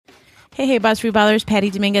Hey, Boss Free Ballers. Patty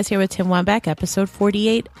Dominguez here with Tim Wambach, episode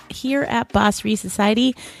 48 here at Boss Free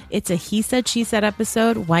Society. It's a He Said, She Said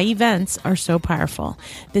episode, Why Events Are So Powerful.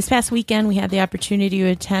 This past weekend, we had the opportunity to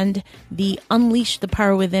attend the Unleash the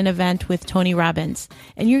Power Within event with Tony Robbins.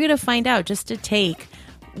 And you're going to find out, just to take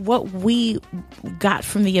what we got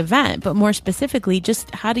from the event, but more specifically,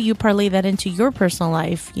 just how do you parlay that into your personal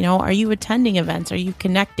life? You know, are you attending events? Are you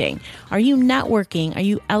connecting? Are you networking? Are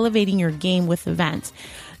you elevating your game with events?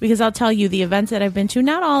 Because I'll tell you, the events that I've been to,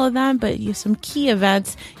 not all of them, but some key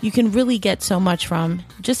events, you can really get so much from,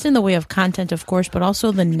 just in the way of content, of course, but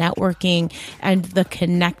also the networking and the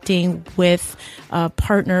connecting with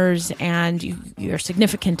partners and your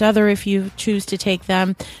significant other, if you choose to take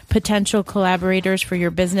them, potential collaborators for your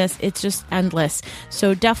business. It's just endless.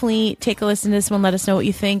 So definitely take a listen to this one. Let us know what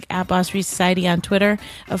you think at Boss Free Society on Twitter.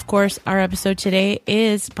 Of course, our episode today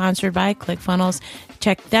is sponsored by ClickFunnels.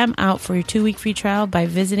 Check them out for your 2-week free trial by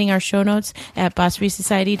visiting our show notes at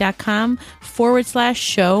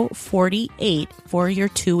bossfreesociety.com/show 48 for your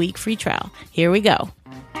 2-week free trial. Here we go.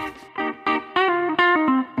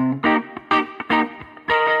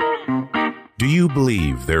 Do you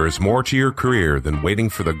believe there is more to your career than waiting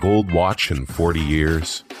for the gold watch in 40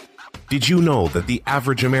 years? Did you know that the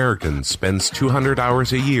average American spends 200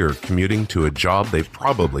 hours a year commuting to a job they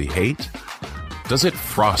probably hate? Does it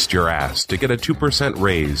frost your ass to get a 2%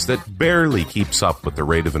 raise that barely keeps up with the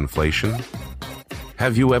rate of inflation?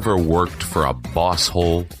 Have you ever worked for a boss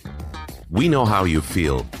hole? We know how you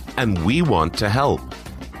feel, and we want to help.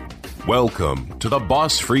 Welcome to the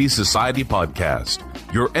Boss Free Society podcast,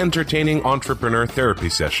 your entertaining entrepreneur therapy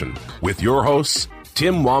session with your hosts,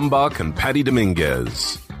 Tim Wambach and Patty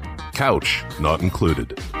Dominguez. Couch not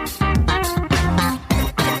included.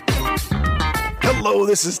 Hello,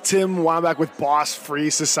 this is Tim Wambach with Boss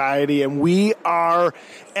Free Society, and we are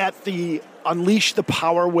at the Unleash the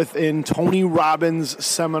Power Within Tony Robbins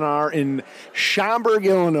seminar in Schaumburg,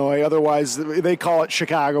 Illinois. Otherwise, they call it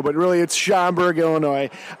Chicago, but really it's Schaumburg,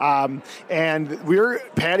 Illinois. And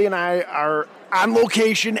Patty and I are on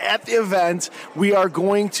location at the event. We are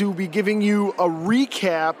going to be giving you a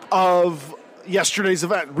recap of yesterday's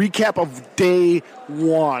event, recap of day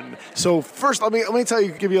one. So first, let me tell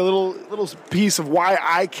you, give you a little piece of why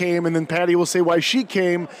I came, and then Patty will say why she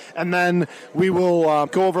came, and then we will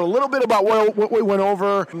go over a little bit about what we went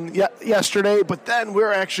over yesterday. But then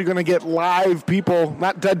we're actually going to get live people,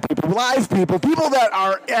 not dead people, live people that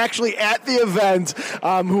are actually at the event,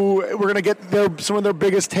 who we're going to get some of their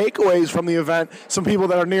biggest takeaways from the event. Some people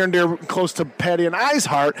that are near and dear, close to Patty and I's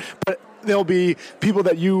heart, but there'll be people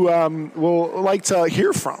that you will like to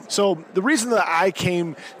hear from. So the reason that I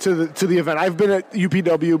came to the event, I've been at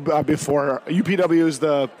UPW before. UPW is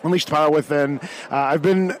the Unleash the Power Within. I've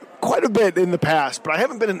been quite a bit in the past, but I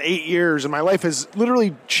haven't been in 8 years, and my life has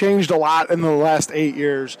literally changed a lot in the last 8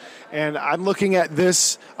 years. And I'm looking at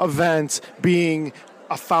this event being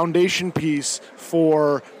a foundation piece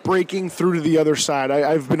for breaking through to the other side.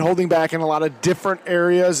 I've been holding back in a lot of different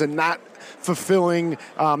areas and not fulfilling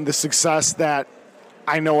the success that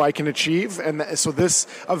I know I can achieve. And so this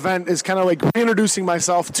event is kind of like reintroducing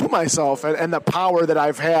myself to myself and the power that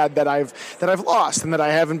I've had that I've lost, and that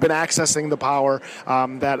I haven't been accessing the power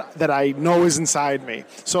that I know is inside me.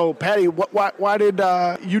 So Patty, why did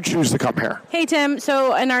you choose to come here? Hey, Tim.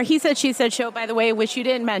 So in our He Said, She Said show, by the way, which you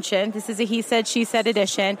didn't mention, this is a He Said, She Said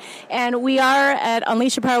edition. And we are at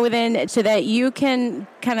Unleash the Power Within so that you can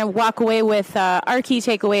kind of walk away with our key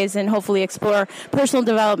takeaways and hopefully explore personal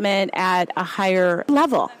development at a higher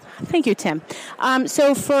level. Thank you, Tim.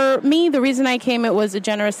 So for me, the reason I came, it was a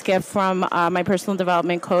generous gift from my personal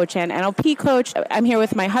development coach and NLP coach. I'm here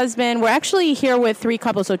with my husband. We're actually here with 3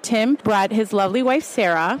 couples. So Tim brought his lovely wife,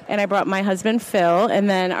 Sarah, and I brought my husband, Phil, and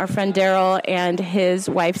then our friend Daryl and his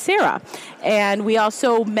wife, Sarah. And we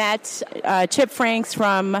also met Chip Franks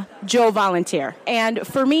from Joe Volunteer. And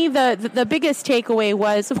for me, the biggest takeaway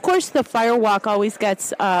was, of course, the fire walk always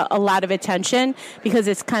gets a lot of attention because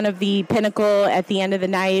it's kind of the pinnacle at the end of the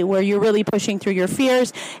night where you're really pushing through your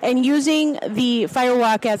fears and using the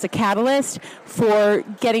firewalk as a catalyst for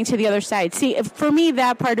getting to the other side. See, for me,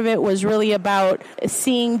 that part of it was really about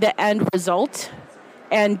seeing the end result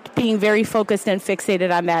and being very focused and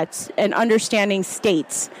fixated on that and understanding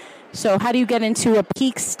states. So how do you get into a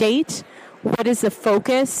peak state? What is the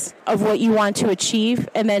focus of what you want to achieve?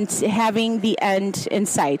 And then having the end in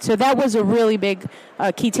sight. So that was a really big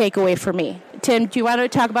key takeaway for me. Tim, do you want to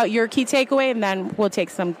talk about your key takeaway? And then we'll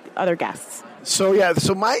take some other guests. So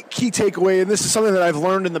my key takeaway, and this is something that I've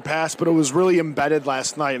learned in the past, but it was really embedded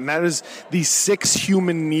last night, and that is these 6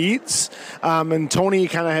 human needs. And Tony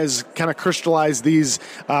has crystallized these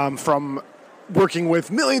from working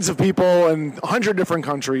with millions of people in 100 different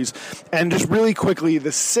countries. And just really quickly,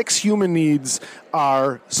 the 6 human needs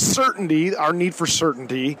are certainty, our need for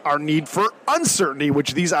certainty, our need for uncertainty,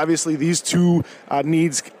 which these two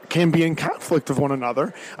needs can be in conflict with one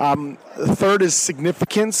another. The third is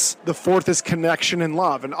significance. The fourth is connection and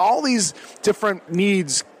love. And all these different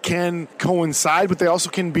needs can coincide, but they also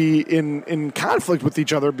can be in conflict with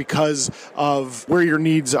each other because of where your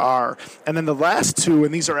needs are. And then the last two,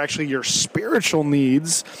 and these are actually your spiritual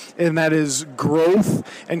needs, and that is growth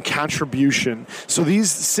and contribution. So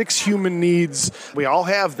these 6 human needs, we all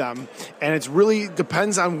have them, and it really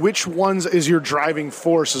depends on which ones is your driving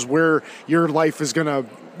force, is where your life is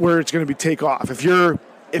where it's going to be take off.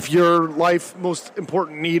 If your life most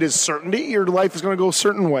important need is certainty, your life is going to go a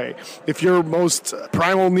certain way. If your most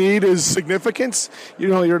primal need is significance,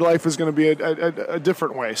 your life is going to be a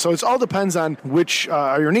different way. So it all depends on which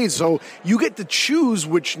are your needs. So you get to choose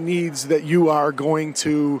which needs that you are going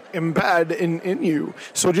to embed in you.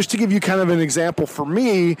 So just to give you kind of an example, for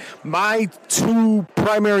me, my 2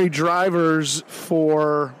 primary drivers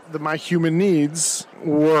for my human needs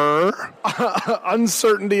were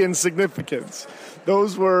uncertainty and significance.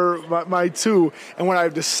 Those were my 2. And what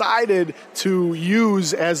I've decided to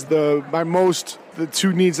use as my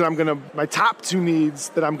top 2 needs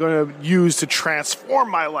that I'm going to use to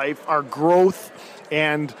transform my life are growth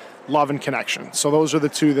and love and connection. So those are the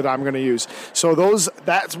 2 that I'm going to use. So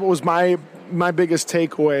that's what was my biggest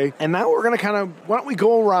takeaway. And now we're going to why don't we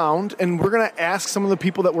go around and we're going to ask some of the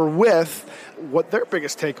people that we're with what their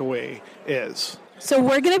biggest takeaway is. So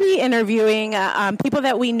we're going to be interviewing people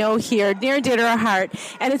that we know here, near and dear to our heart,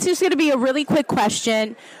 and it's just going to be a really quick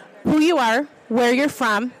question: who you are, where you're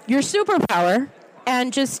from, your superpower,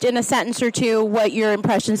 and just in a sentence or 2, what your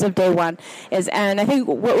impressions of day 1 is. And I think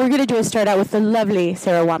what we're going to do is start out with the lovely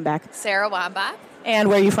Sarah Wambach. Sarah Wambach. And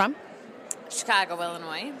where are you from? Chicago,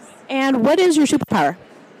 Illinois. And what is your superpower?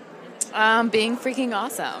 Being freaking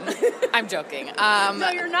awesome. I'm joking.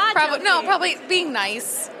 No, you're not joking. No, probably being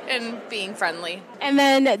nice and being friendly. And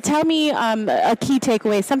then tell me a key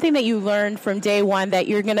takeaway, something that you learned from day 1 that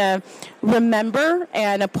you're going to remember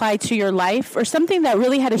and apply to your life, or something that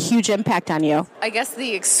really had a huge impact on you. I guess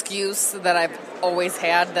the excuse that I've always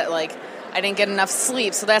had that, I didn't get enough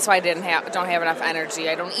sleep, so that's why I don't have enough energy.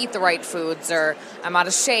 I don't eat the right foods, or I'm out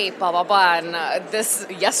of shape, blah, blah, blah.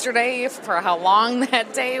 And yesterday, for how long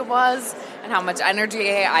that day was and how much energy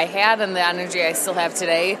I had and the energy I still have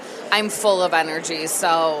today, I'm full of energy.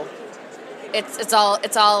 So it's all,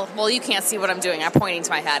 well, you can't see what I'm doing. I'm pointing to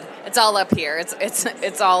my head. It's all up here.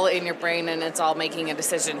 It's all in your brain, and it's all making a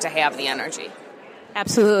decision to have the energy.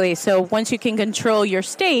 Absolutely. So once you can control your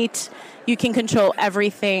state, you can control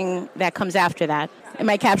everything that comes after that. Am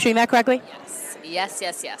I capturing that correctly? Yes.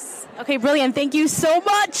 Okay, brilliant. Thank you so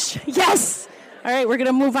much. Yes. All right, we're going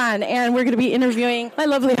to move on, and we're going to be interviewing my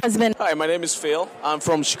lovely husband. Hi, my name is Phil. I'm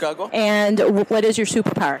from Chicago. And what is your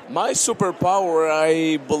superpower? My superpower,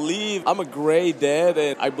 I believe I'm a great dad,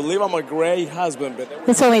 and I believe I'm a great husband. But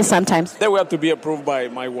it's only sometimes. They will have to be approved by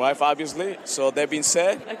my wife, obviously. So that being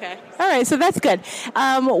said. Okay. All right, so that's good.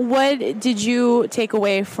 What did you take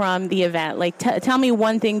away from the event? Tell me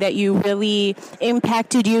one thing that you really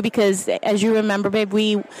impacted you, because as you remember, babe,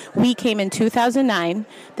 we came in 2009.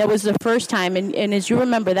 That was the first time, and as you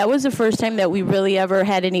remember, that was the first time that we really ever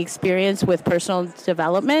had any experience with personal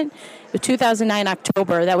development. It was 2009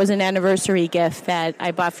 October. That was an anniversary gift that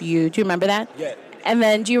I bought for you. Do you remember that? Yeah. And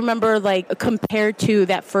then do you remember, compared to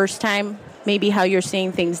that first time, maybe how you're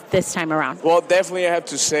seeing things this time around? Well, definitely I have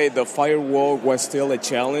to say the firewall was still a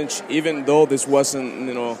challenge, even though this wasn't,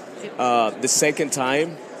 the second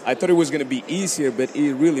time. I thought it was going to be easier, but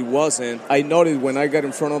it really wasn't. I noticed when I got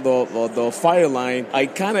in front of the fire line, I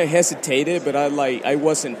kind of hesitated, but I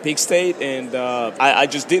was in peak state, and I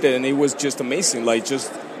just did it, and it was just amazing,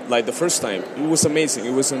 just like the first time. It was amazing.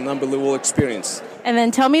 It was an unbelievable experience. And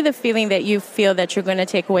then tell me the feeling that you feel that you're going to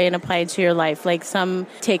take away and apply to your life, some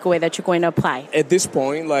takeaway that you're going to apply. At this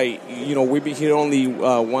point, we've been here only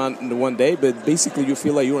one day, but basically you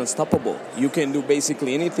feel like you're unstoppable. You can do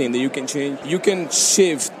basically anything that you can change. You can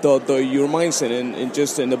shift your mindset in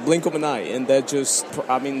just in the blink of an eye, and that's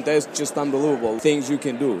just unbelievable things you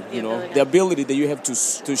can do. The ability that you have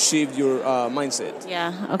to shift your mindset.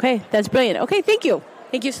 Yeah. Okay, that's brilliant. Okay, thank you.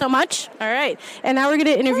 Thank you so much. All right. And now we're going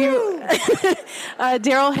to interview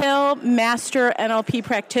Daryl Hill, master NLP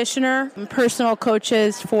practitioner, personal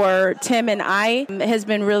coaches for Tim and I. Has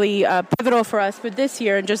been really pivotal for us for this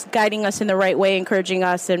year and just guiding us in the right way, encouraging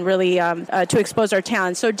us, and really to expose our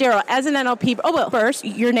talents. So, Daryl, as an NLP, first,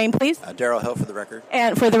 your name, please. Daryl Hill, for the record.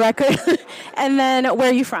 And for the record. And then, where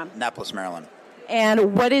are you from? Annapolis, Maryland.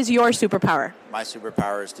 And what is your superpower? My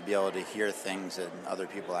superpower is to be able to hear things that other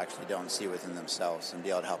people actually don't see within themselves and be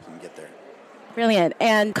able to help them get there. Brilliant.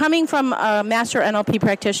 And coming from a master NLP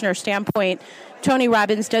practitioner standpoint, Tony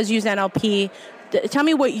Robbins does use NLP. Tell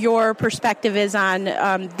me what your perspective is on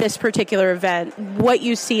this particular event, what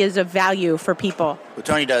you see as a value for people. What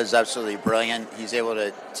Tony does is absolutely brilliant. He's able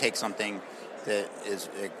to take something that is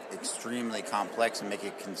extremely complex and make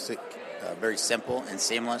it very simple and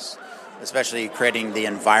seamless, especially creating the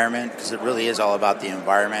environment, because it really is all about the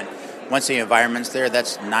environment. Once the environment's there,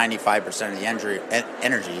 that's 95% of the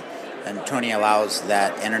energy. And Tony allows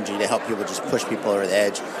that energy to help people just push people over the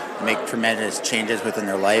edge and make tremendous changes within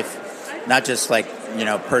their life. Not just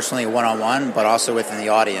personally one-on-one, but also within the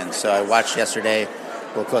audience. So I watched yesterday,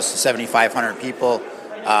 close to 7,500 people.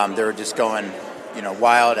 They were just going,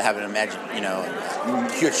 wild, having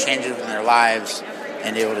huge changes within their lives,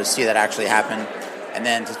 and able to see that actually happen. And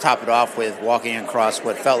then to top it off with walking across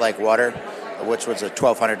what felt like water, which was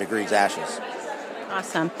 1,200 degrees ashes.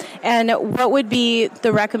 Awesome. And what would be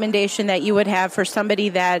the recommendation that you would have for somebody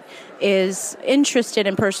that is interested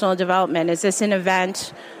in personal development? Is this an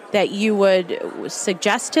event that you would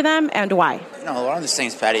suggest to them, and why? A lot of these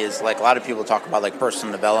things, Patty, is like a lot of people talk about like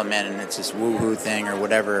personal development and it's this woo-hoo thing or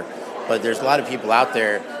whatever, but there's a lot of people out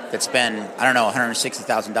there that spend,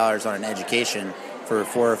 $160,000 on an education for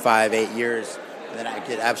 4 or 5, 8 years, and then I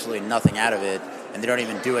get absolutely nothing out of it, and they don't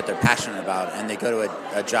even do what they're passionate about, and they go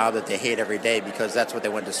to a job that they hate every day because that's what they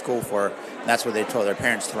went to school for, and that's what their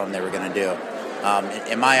parents told them they were going to do.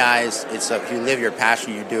 In my eyes, it's if you live your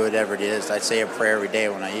passion, you do whatever it is. I say a prayer every day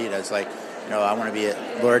when I eat. It's like, I want to be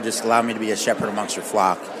Lord, just allow me to be a shepherd amongst your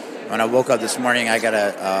flock. When I woke up this morning, I got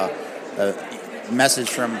a message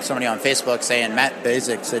from somebody on Facebook saying, Matt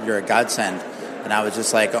Basic said you're a godsend. And I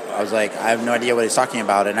was like, I have no idea what he's talking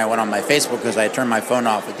about. And I went on my Facebook because I turned my phone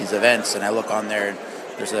off at these events, and I look on there, and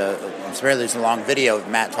there's a long video of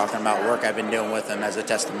Matt talking about work I've been doing with him as a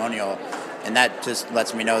testimonial. And that just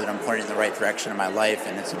lets me know that I'm pointing in the right direction in my life,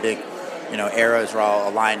 and it's a big, arrows are all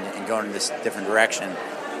aligned and going in this different direction.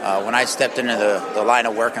 When I stepped into the line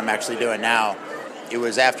of work I'm actually doing now, it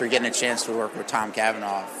was after getting a chance to work with Tom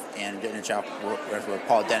Cavanaugh and getting a chance to work with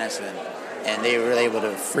Paul Dennison, and they were really able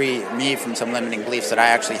to free me from some limiting beliefs that I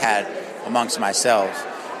actually had amongst myself.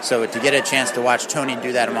 So to get a chance to watch Tony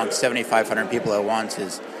do that amongst 7,500 people at once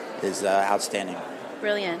is outstanding.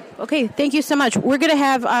 Brilliant. Okay, thank you so much. We're going to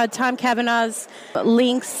have Tom Cavanaugh's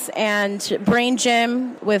links and Brain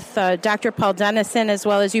Gym with Dr. Paul Dennison as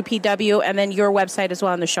well as UPW, and then your website as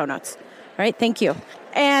well in the show notes. All right, thank you.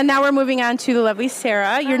 And now we're moving on to the lovely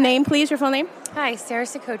Sarah. Your name, please, your full name? Hi, Sarah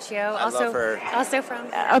Sicocchio. I love her. Also from...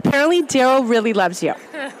 apparently, Daryl really loves you.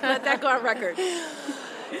 Let that go on record.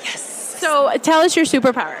 Yes. So tell us your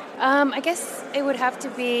superpower. I guess it would have to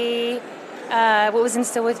be... what was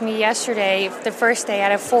instilled with me yesterday, the first day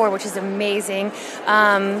out of 4, which is amazing.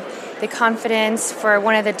 The confidence for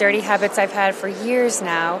one of the dirty habits I've had for years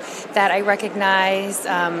now that I recognize,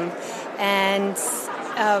 and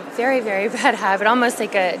a very, very bad habit, almost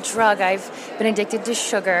like a drug. I've been addicted to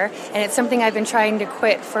sugar, and it's something I've been trying to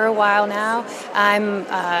quit for a while now. I'm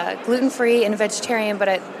gluten-free and vegetarian,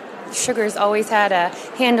 but sugar's always had a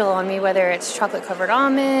handle on me, whether it's chocolate-covered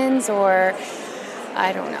almonds or...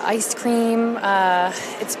 I don't know, ice cream.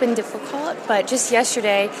 It's been difficult, but just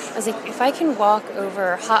yesterday, I was like, if I can walk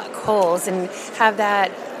over hot coals and have that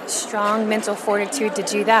strong mental fortitude to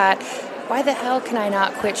do that, why the hell can I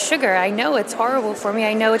not quit sugar? I know it's horrible for me.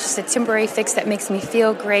 I know it's just a temporary fix that makes me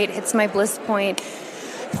feel great, hits my bliss point,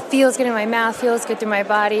 feels good in my mouth, feels good to my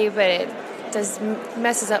body, but it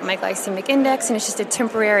messes up my glycemic index, and it's just a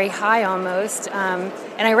temporary high almost. And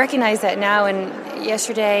I recognize that now, and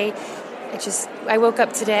yesterday, I woke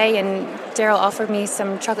up today and Daryl offered me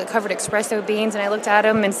some chocolate-covered espresso beans, and I looked at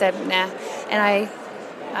them and said, nah. And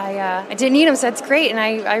I didn't eat them, so that's great. And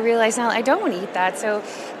I realized now I don't want to eat that. So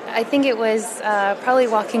I think it was probably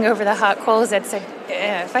walking over the hot coals that said,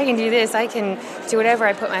 if I can do this, I can do whatever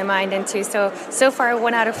I put my mind into. So far,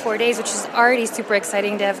 1 out of 4 days, which is already super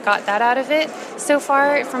exciting to have got that out of it. So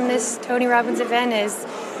far from this Tony Robbins event is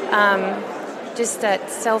just that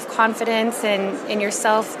self-confidence and in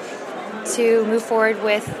yourself to move forward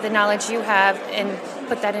with the knowledge you have and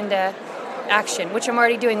put that into action, which I'm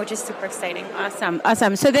already doing, which is super exciting.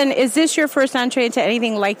 Awesome. So then is this your first entree into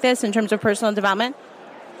anything like this in terms of personal development?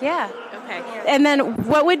 Yeah. Okay. And then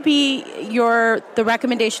what would be the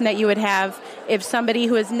recommendation that you would have if somebody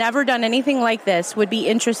who has never done anything like this would be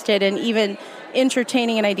interested in even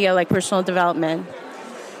entertaining an idea like personal development?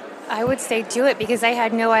 I would say do it, because I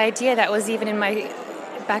had no idea that was even in my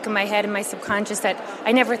back of my head and my subconscious that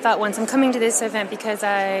I never thought once I'm coming to this event because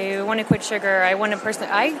I want to quit sugar. I want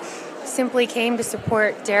to I simply came to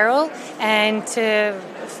support Daryl and to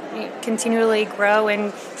continually grow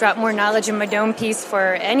and drop more knowledge in my dome piece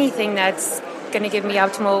for anything that's going to give me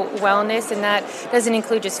optimal wellness, and that doesn't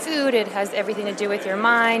include just food. It has everything to do with your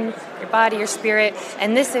mind, your body, your spirit.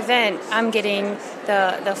 And this event, I'm getting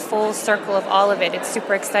the full circle of all of it. It's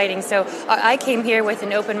super exciting. So I came here with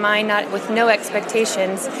an open mind, not with no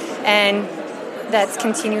expectations, and that's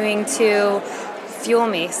continuing to fuel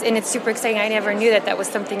me. And it's super exciting. I never knew that was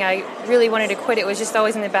something I really wanted to quit. It was just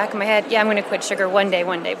always in the back of my head, yeah, I'm going to quit sugar one day.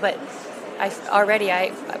 But I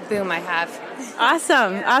have.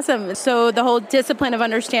 Awesome. So the whole discipline of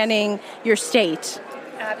understanding your state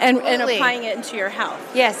and applying it into your health.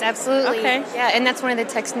 Yes, absolutely. Okay. Yeah, and that's one of the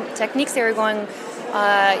techniques they were going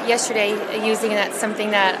yesterday using, and that's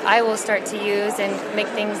something that I will start to use and make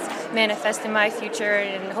things manifest in my future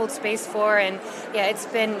and hold space for. And yeah, it's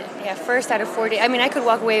been first out of 4 days. I mean, I could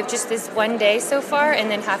walk away with just this one day so far and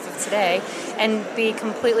then half of today and be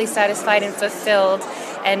completely satisfied and fulfilled.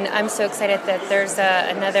 And I'm so excited that there's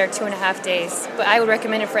another 2.5 days. But I would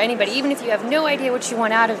recommend it for anybody, even if you have no idea what you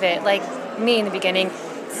want out of it, like me in the beginning.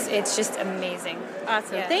 It's just amazing.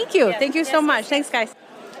 Awesome. Yeah. Thank you. Yeah. Thank you so much. Thanks, guys.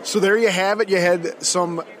 So there you have it. You had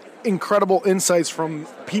some incredible insights from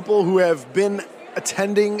people who have been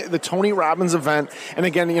attending the Tony Robbins event. And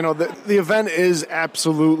again, the event is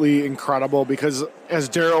absolutely incredible because, as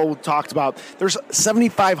Daryl talked about, there's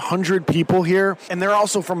 7,500 people here, and they're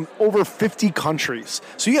also from over 50 countries.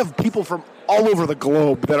 So you have people from all over the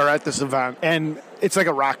globe that are at this event, and it's like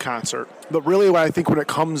a rock concert. But really what I think when it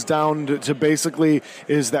comes down to basically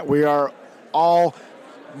is that we are all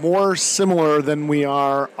more similar than we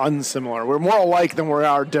are unsimilar. We're more alike than we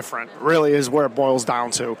are different, really is where it boils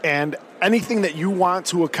down to. And anything that you want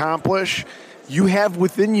to accomplish, you have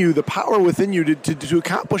within you, the power within you to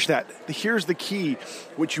accomplish that. Here's the key.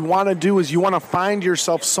 What you want to do is you want to find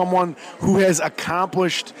yourself someone who has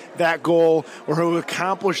accomplished that goal or who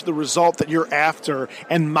accomplished the result that you're after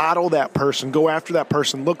and model that person. Go after that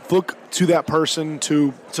person. Look to that person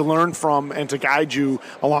to learn from and to guide you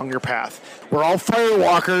along your path. We're all fire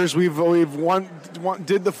walkers. We've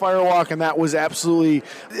did the fire walk, and that was absolutely,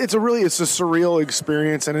 it's a surreal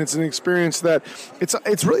experience, and it's an experience that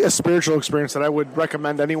it's really a spiritual experience that I would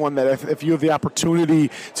recommend anyone that if you have the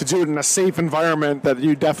opportunity to do it in a safe environment, that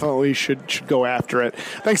you definitely should go after it.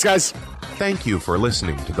 Thanks, guys. Thank you for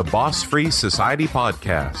listening to the Boss Free Society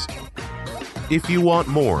podcast. If you want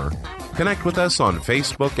more, connect with us on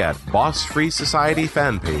Facebook at Boss Free Society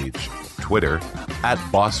fan page, Twitter at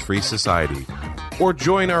Boss Free Society, or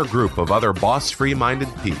join our group of other boss free minded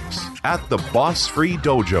peeps at the Boss Free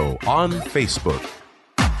Dojo on Facebook.